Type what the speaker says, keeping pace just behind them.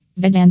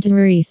Vedanta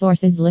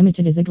Resources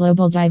Limited is a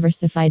global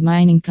diversified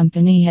mining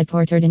company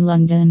headquartered in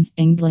London,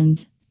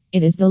 England.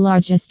 It is the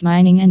largest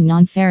mining and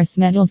non-ferrous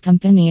metals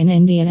company in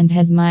India and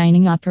has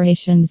mining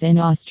operations in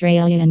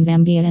Australia and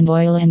Zambia and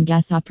oil and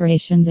gas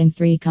operations in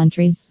 3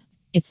 countries.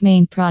 Its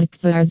main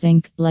products are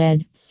zinc,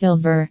 lead,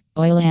 silver,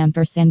 oil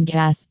ampersand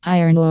gas,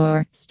 iron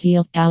ore,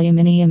 steel,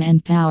 aluminium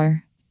and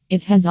power.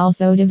 It has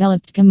also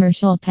developed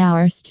commercial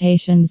power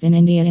stations in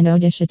India in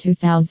Odisha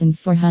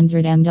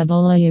 2400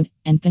 MW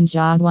and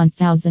Punjab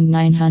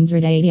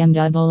 1980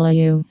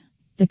 MW.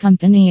 The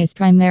company is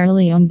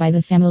primarily owned by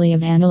the family of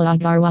Anil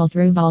Agarwal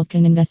through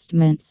Vulcan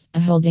Investments, a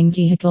holding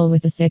vehicle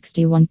with a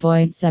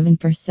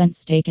 61.7%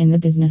 stake in the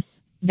business.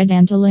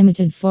 Vedanta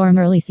Limited,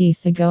 formerly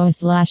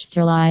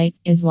Seagoa/Sterlite,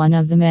 is one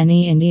of the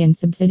many Indian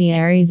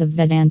subsidiaries of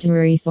Vedanta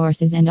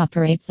Resources and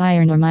operates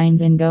iron ore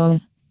mines in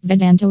Goa.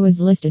 Vedanta was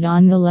listed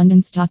on the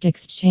London Stock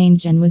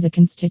Exchange and was a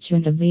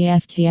constituent of the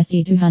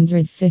FTSE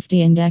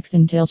 250 index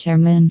until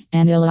Chairman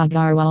Anil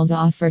Agarwal's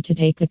offer to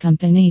take the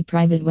company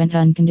private went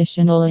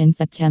unconditional in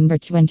September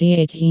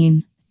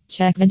 2018.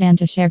 Check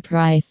Vedanta share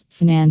price,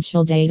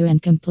 financial data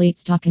and complete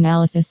stock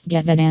analysis.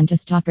 Get Vedanta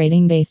stock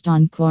rating based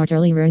on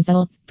quarterly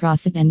result,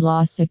 profit and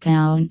loss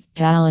account,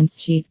 balance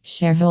sheet,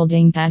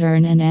 shareholding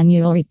pattern and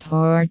annual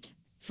report.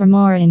 For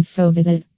more info visit